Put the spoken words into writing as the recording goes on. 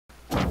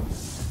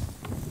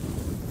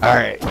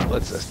Alright,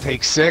 let's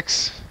take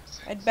 6.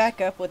 I'd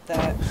back up with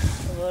that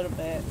a little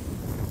bit.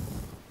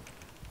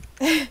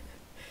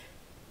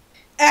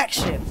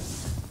 Action!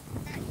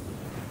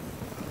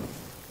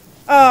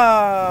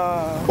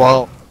 Oh.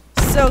 Well,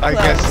 So close. I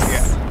guess,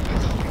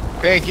 yeah.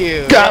 Thank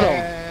you. Got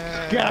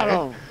him! Got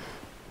him!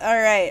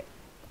 Alright,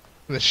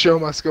 The show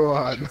must go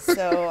on.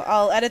 so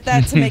I'll edit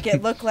that to make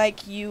it look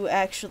like you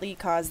actually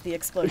caused the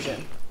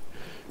explosion.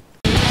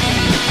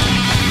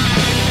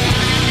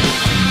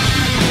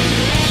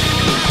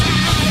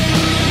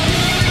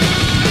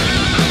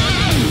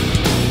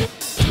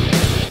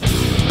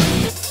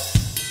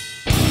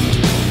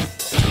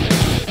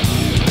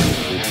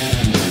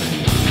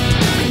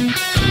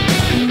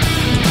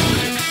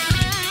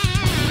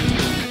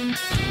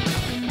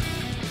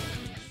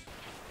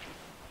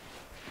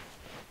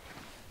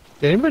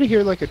 Did anybody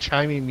hear like a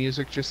chiming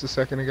music just a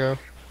second ago?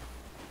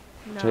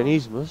 No.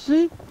 Chinese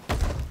music?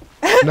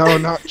 No,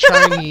 not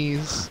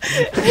Chinese.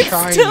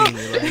 Chiming,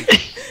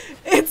 like.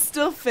 It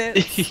still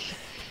fits.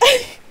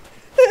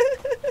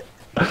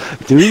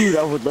 Dude,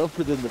 I would love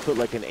for them to put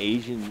like an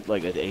Asian,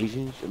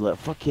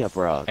 fuck yeah,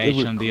 bro. They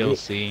Asian would-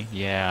 DLC,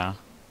 yeah.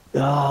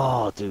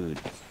 Oh, dude.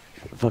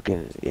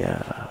 Fucking,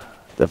 yeah.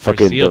 The Or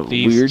fucking Sea of the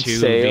Thieves weird 2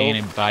 sale. being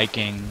in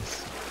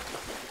Vikings.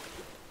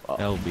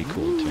 That would be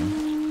cool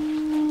too.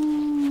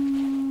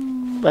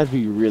 That'd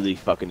be really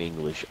fucking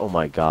English. Oh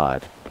my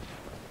god.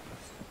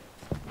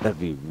 That'd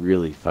be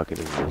really fucking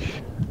English.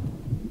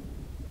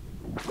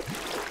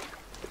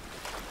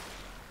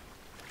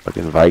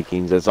 Fucking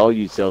Vikings. That's all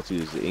you sell to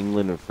is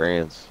England and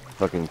France.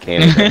 Fucking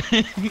Canada.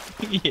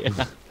 Yeah.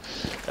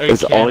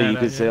 That's all you Canada,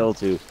 can yeah. sell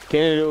to.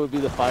 Canada would be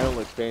the final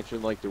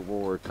expansion like the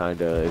war,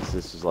 kinda.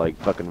 This is like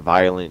fucking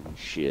violent and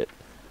shit.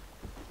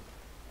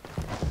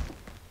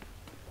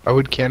 Why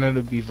would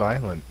Canada be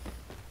violent?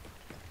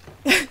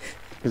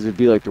 Because it'd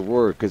be like the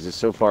war, because it's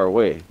so far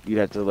away. You'd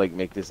have to like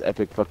make this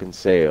epic fucking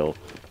sail,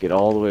 get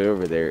all the way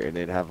over there, and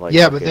then have like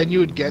Yeah, but then you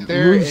would get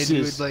there and you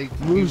would mooses, like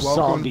be moose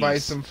welcomed by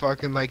zombies. some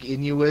fucking like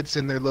Inuits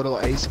in their little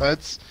ice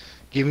huts,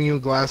 giving you a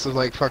glass of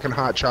like fucking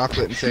hot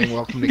chocolate and saying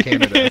welcome to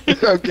Canada.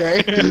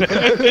 Okay?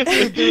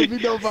 There would be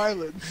no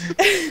violence.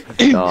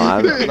 No,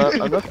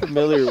 I'm not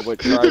familiar with what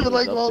tribe They're was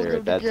like up there welcome at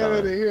to that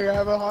Canada. time. Here,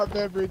 have a hot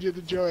beverage and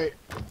enjoy it.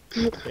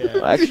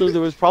 Yeah. Actually,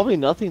 there was probably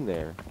nothing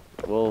there.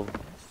 Well,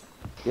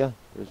 yeah,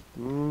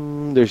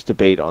 there's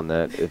debate on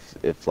that.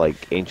 If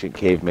like ancient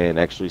caveman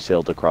actually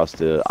sailed across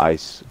the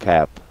ice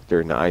cap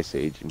during the Ice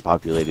Age and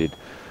populated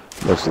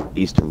most of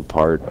the eastern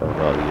part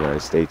of the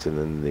United States, and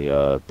then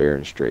the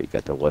Bering Strait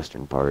got the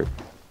western part.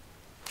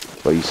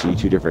 But you see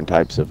two different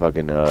types of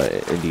fucking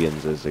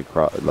Indians as they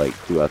cross, like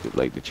throughout the,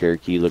 like the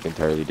Cherokee look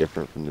entirely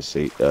different from the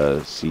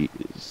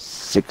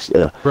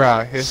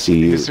Bruh,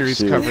 See- history's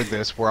see- covered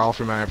this. We're all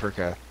from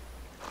Africa.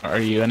 Are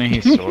you any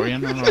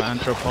historian or an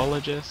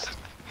anthropologist?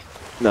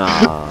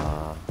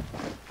 Nah,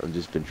 I've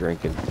just been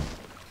drinking.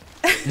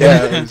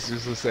 Yeah, I was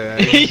just gonna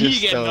say, he's You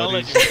just get stoned,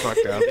 knowledge. he's just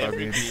fucked up. I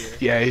mean,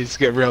 yeah, he's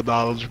getting real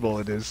knowledgeable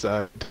in his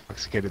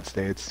intoxicated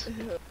states.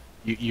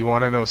 You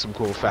want to know some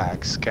cool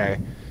facts, okay?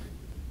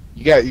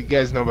 You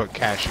guys know about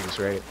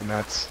cashews, right? And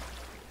that's.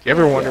 You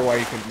ever wonder why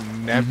you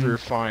can never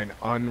find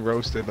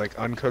unroasted, like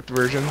uncooked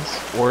versions,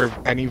 or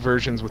any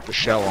versions with the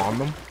shell on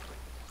them?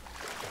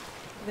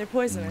 They're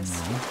poisonous.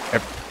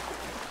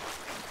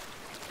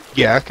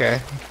 Yeah, okay.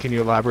 Can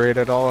you elaborate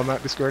at all on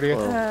that, Discordia?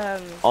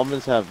 Well,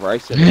 almonds have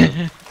rice in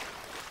them.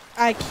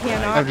 I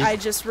cannot. I'm just- I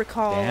just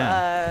recall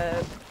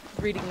Damn.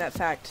 reading that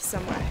fact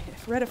somewhere.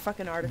 I've read a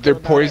fucking article. They're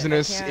about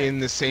poisonous it. I can't in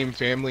the same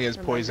family as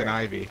poison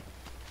remember. ivy.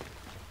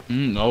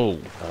 No.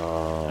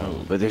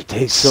 Oh, but they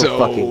taste so,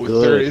 fucking there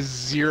good. is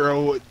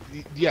zero,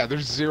 yeah,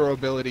 there's zero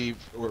ability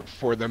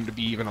for them to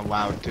be even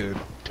allowed to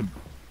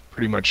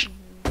pretty much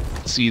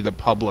see the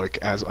public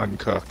as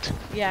uncooked.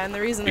 Yeah, and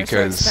the reason they're so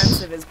Because-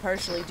 expensive is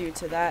partially due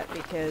to that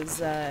because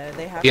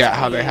they have Yeah, to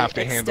how be they have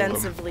to handle them.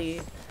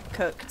 extensively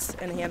cooked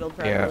and handled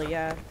properly.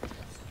 Yeah.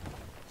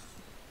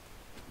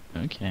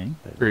 Okay.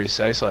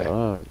 Precisely.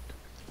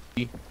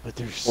 But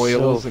they're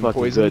Oils so and fucking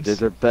poisons. good.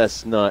 They're the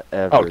best nut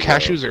ever. Oh, though.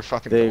 cashews are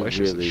fucking They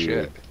delicious really, as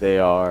shit. They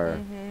are.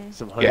 Mhm.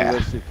 Some honey Yeah.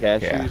 roasted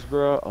cashews, Yeah.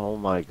 bro. Oh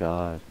my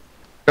god.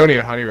 Don't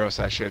even honey roast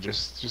that shit.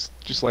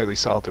 Just lightly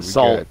salted.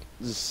 Salt,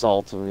 just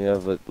salt them, yeah.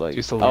 But like,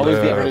 Just a I always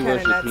get little. honey Kinda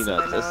roasted nuts in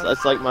my peanuts. mouth.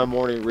 That's like my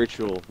morning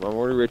ritual. My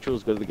morning ritual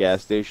is go to the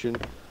gas station.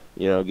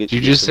 You know, get Did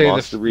you get just some say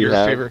Monster your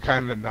Rehab. favorite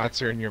kind of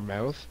nuts are in your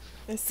mouth?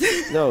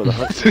 No, the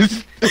honey.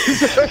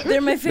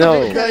 They're my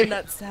favorite No. kind of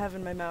nuts to have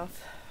in my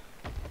mouth.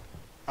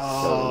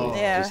 Oh.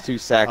 Yeah. Just 2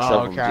 sacks Oh,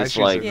 of them, just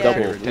cashews like are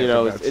double. favorite You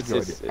know, type of it's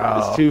nuts. it's,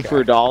 Oh, it's 2 for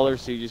okay. $1,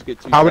 so you just get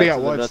 2 How many sacks at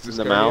of the once? nuts in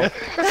the Discordia?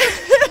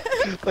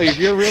 mouth. Like if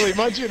you're really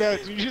munching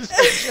out, you just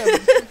shove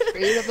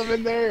 8 of them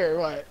in there, or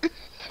what?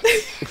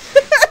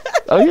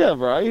 Oh yeah,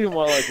 bro. I eat them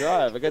while I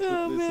drive. I got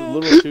Oh, this man.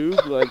 little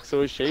tube, like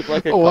so it's shaped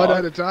like a One cog.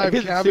 at a I time.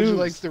 get the Cabbage tubes.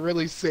 likes to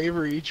really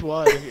savor each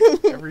one,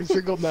 every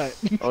single nut.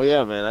 Oh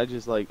yeah, man. I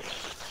just like.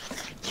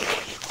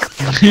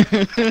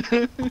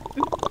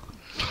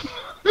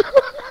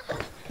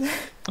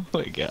 Oh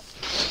my god.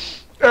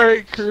 All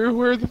right, crew,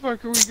 where the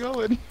fuck are we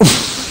going?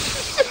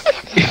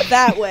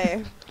 That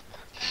way.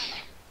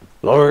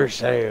 Lower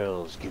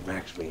sails. Get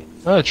max speed.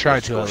 I'll try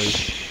to at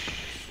least.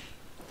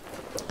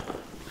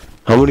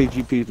 How many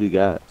GPs we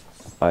got?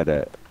 By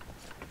that.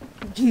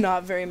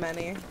 Not very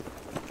many.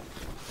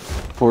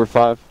 4 or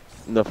 5?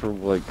 Enough for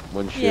like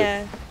one ship.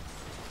 Yeah.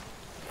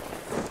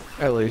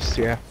 At least,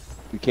 yeah.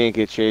 We can't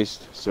get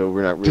chased, so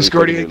we're not really.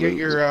 Discordia, get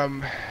your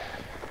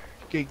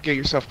get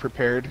yourself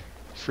prepared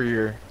for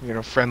your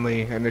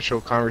friendly initial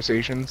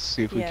conversations.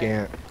 See if we Yeah.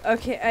 can't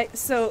Okay,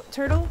 so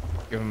Turtle,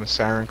 give them a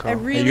siren call. I Are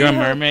really you a hope-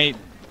 mermaid?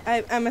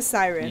 I'm a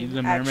siren, You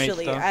the mermaid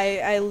actually. stuff?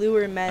 I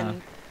lure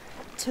men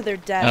to their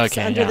deaths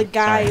Okay, under yeah, the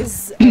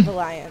guise of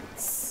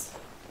Alliance.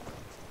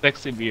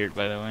 Sexy beard,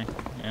 by the way.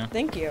 Yeah.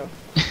 Thank you.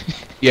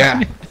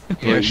 Yeah,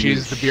 yeah,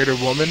 she's the bearded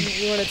woman.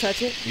 You want to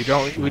touch it?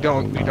 We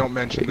don't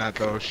mention that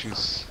though.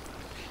 She's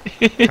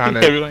kind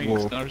Everyone of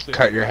will ignores it.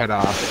 cut your head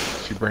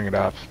off if you bring it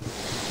up.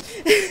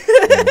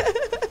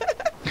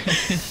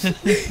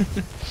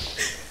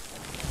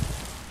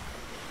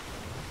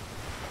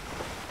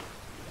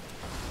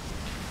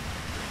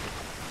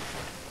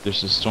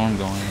 There's a storm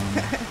going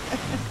on.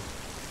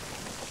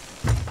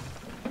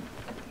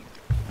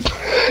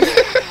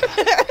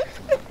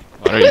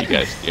 What are you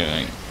guys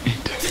doing?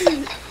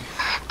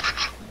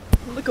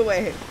 Look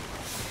away.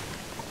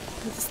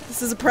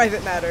 This is a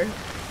private matter.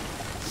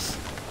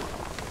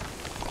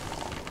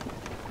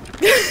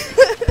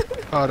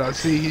 Oh no,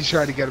 see, he's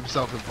trying to get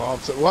himself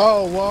involved. So,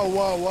 whoa, whoa,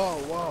 whoa, whoa,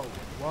 whoa,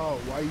 whoa!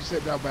 Why are you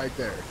sitting down back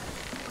there?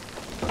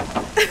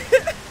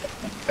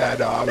 Yeah,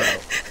 no, I'm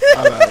out.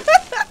 I'm out.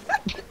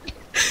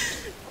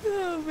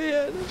 Oh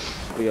man.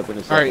 Be up in a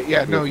All second. right,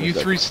 yeah, Be no, up in a you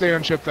second. three stay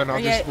on ship then.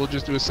 Okay. We'll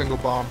just do a single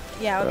bomb.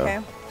 Yeah. Okay.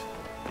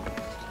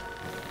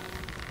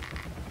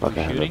 Fuck,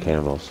 I have no Shooting?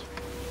 cannibals.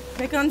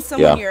 Pick on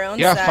someone Yeah. your own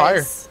Yeah,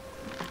 size.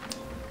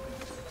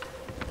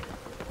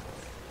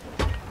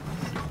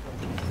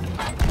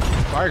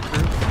 Fire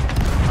crew.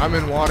 I'm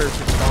in water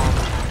for bomb.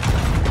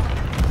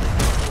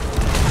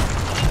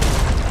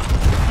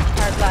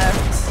 Hard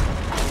left.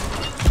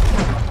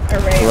 Or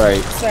right.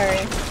 Right.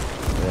 Sorry.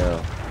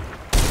 Yeah.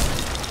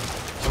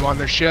 I'm on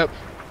their ship.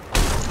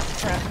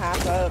 Front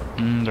half up.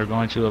 They're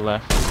going to the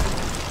left.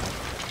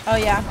 Oh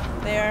yeah,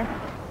 they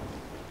are.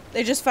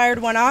 They just fired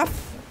one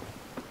off.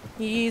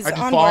 He's I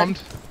just on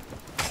bombed.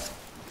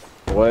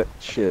 board. What?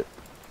 Shit.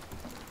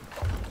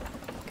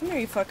 Come here,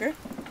 you fucker.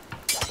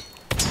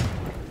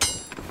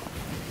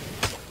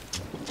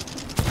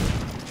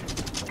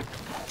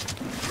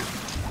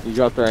 You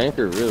dropped our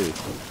anchor, really?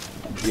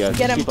 Yeah, Get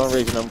just him. keep on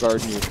raising. I'm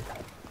guarding you.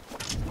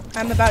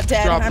 I'm about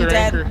dead. Drop I'm their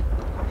dead. anchor.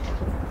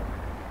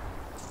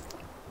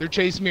 They're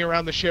chasing me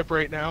around the ship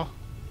right now.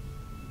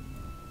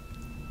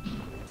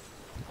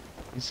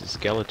 There's a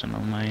skeleton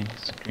on my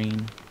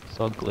screen. It's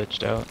all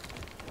glitched out.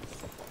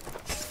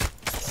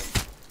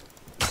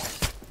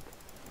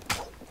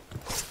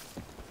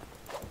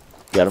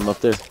 Got him up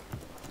there.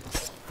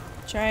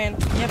 Trying.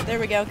 Yep, there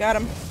we go. Got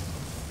him.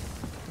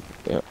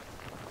 Yep.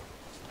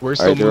 We're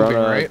still Alright, they're moving,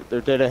 on right?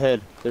 They're dead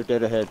ahead. They're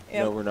dead ahead.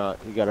 Yep. No, we're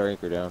not. We got our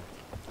anchor down.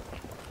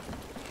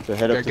 So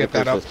head Gotta up to get the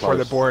that up first for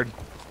the post. board.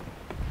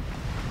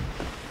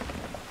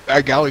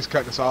 That galley's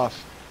cutting us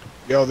off.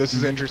 Yo, this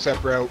is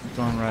intercept route.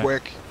 Going right.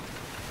 Quick.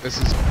 This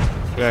is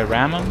Did I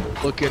ram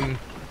him? looking...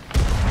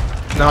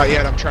 Not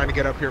yet, I'm trying to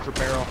get up here for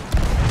barrel.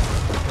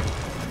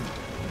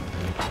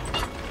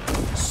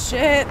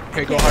 Shit.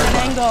 Okay, go Can't hard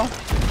get an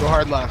left. angle. Go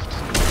hard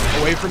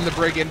left. Away from the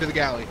brig into the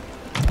galley.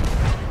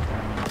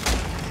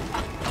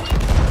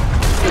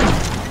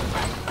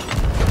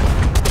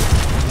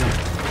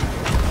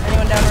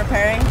 Anyone down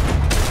repairing?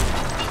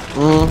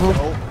 Mm-hmm.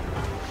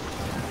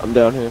 Oh, I'm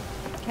down here.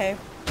 Okay.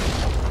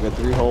 Got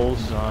 3 holes.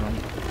 He's on him.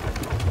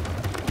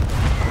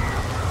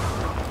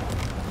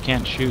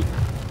 Can't shoot.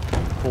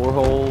 4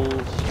 holes.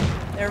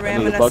 They're I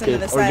ramming need a us into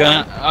bucket. the We're side.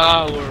 gonna.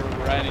 Oh,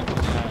 we're right into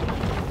that.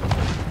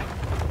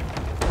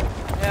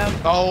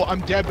 Yep. oh,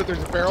 I'm dead, but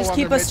there's a barrel Just on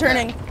keep their us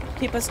mid-deck. turning.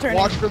 Keep us turning.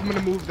 Watch for them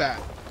to move that.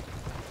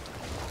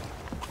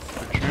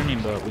 We're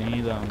turning, but we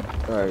need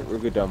Alright, we're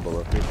good down below.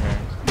 repairs.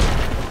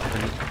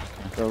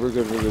 No, we're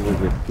good, we're good, we're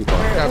good. Keep on.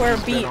 We're-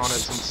 Captain's been on it beached.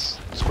 since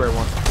square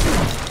one.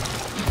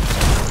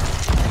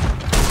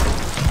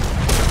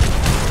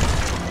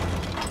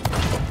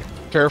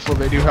 Careful,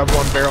 they do have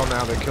one barrel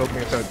now that killed me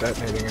without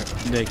detonating it.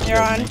 They You're killed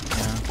on. me.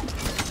 Yeah.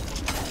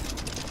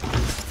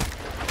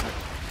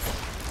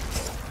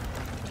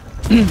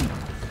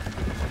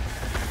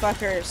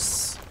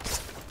 Fuckers.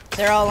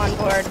 They're all on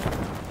board.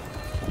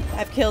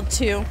 I've killed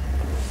 2.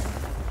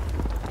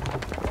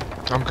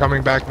 I'm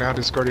coming back now,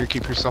 Discordia.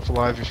 Keep yourself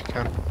alive if you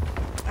can.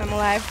 I'm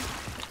alive.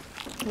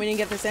 We didn't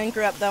get this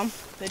anchor up though.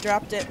 They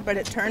dropped it, but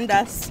it turned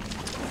us.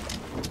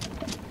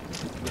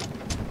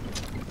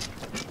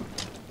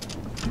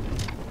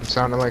 It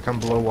sounded like I'm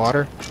below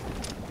water.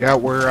 Yeah,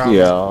 we're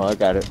Yeah, I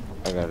got it.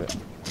 I got it.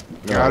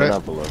 No, Got we're it?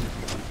 not below.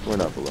 We're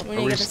not below. We Are need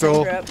to we get this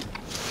still- anchor up.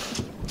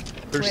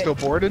 they're wait. still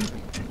boarded.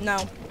 No.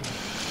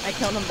 I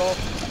killed them both.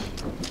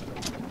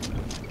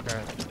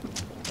 Okay.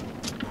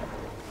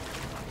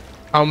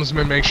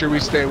 Helmsman, make sure we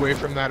stay away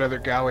from that other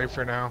galley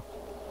for now.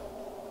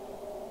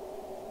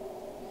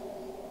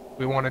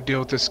 We want to deal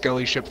with the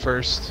skelly ship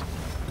first.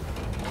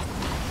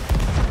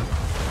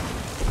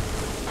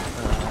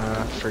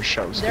 For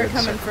shows. They're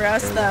coming for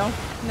us, though.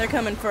 They're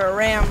coming for a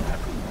ram.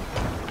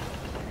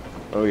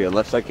 Oh yeah,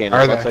 left side cannon.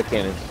 Are Left they? side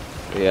cannon.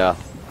 Yeah.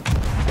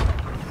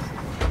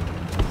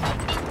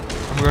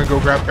 I'm gonna go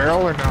grab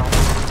barrel or no? No,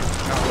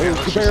 There's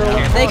let's the just barrel.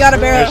 cannon. They got a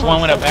barrel. There's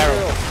one with a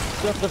barrel.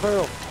 Left the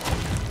barrel.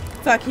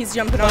 Fuck, he's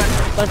jumping on.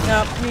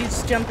 Nope,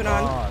 he's jumping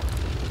on.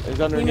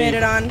 He's underneath. He made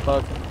it on.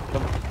 Fuck.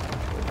 Come.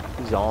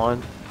 He's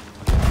on.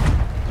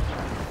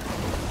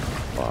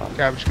 Fuck.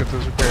 Cabbage, get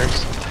those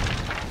repairs.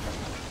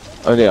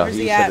 Oh yeah, Where's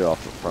he he set at? it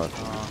off the front.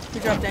 He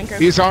dropped anchor.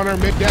 He's on our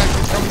mid deck.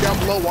 He's coming down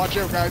below. Watch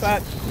out, guys.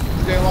 Fuck.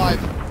 Stay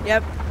alive.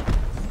 Yep.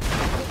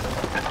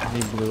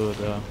 He blew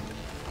the.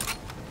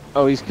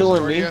 Oh, he's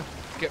killing me. Victoria,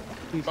 get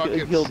He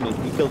buckets. killed me.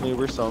 He killed me.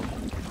 We're sunk.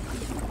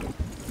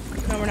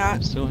 No, we're not.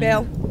 I'm still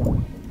Bail. here.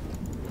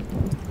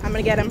 I'm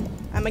gonna get him.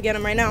 I'm gonna get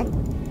him right now.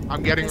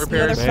 I'm getting This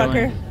repairs.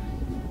 motherfucker.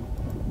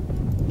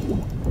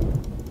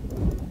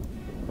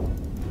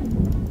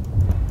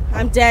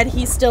 I'm dead.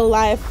 He's still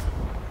alive.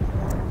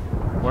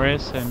 Where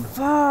is him?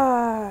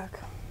 Fuck.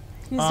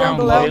 He's Oh, down I'm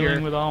below.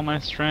 healing with all my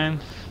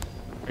strength.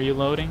 Are you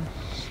loading?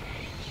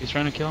 He's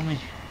trying to kill me.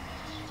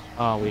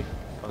 Oh, we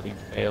fucking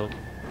failed.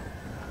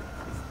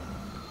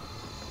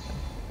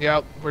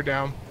 Yep, we're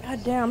down.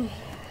 God damn.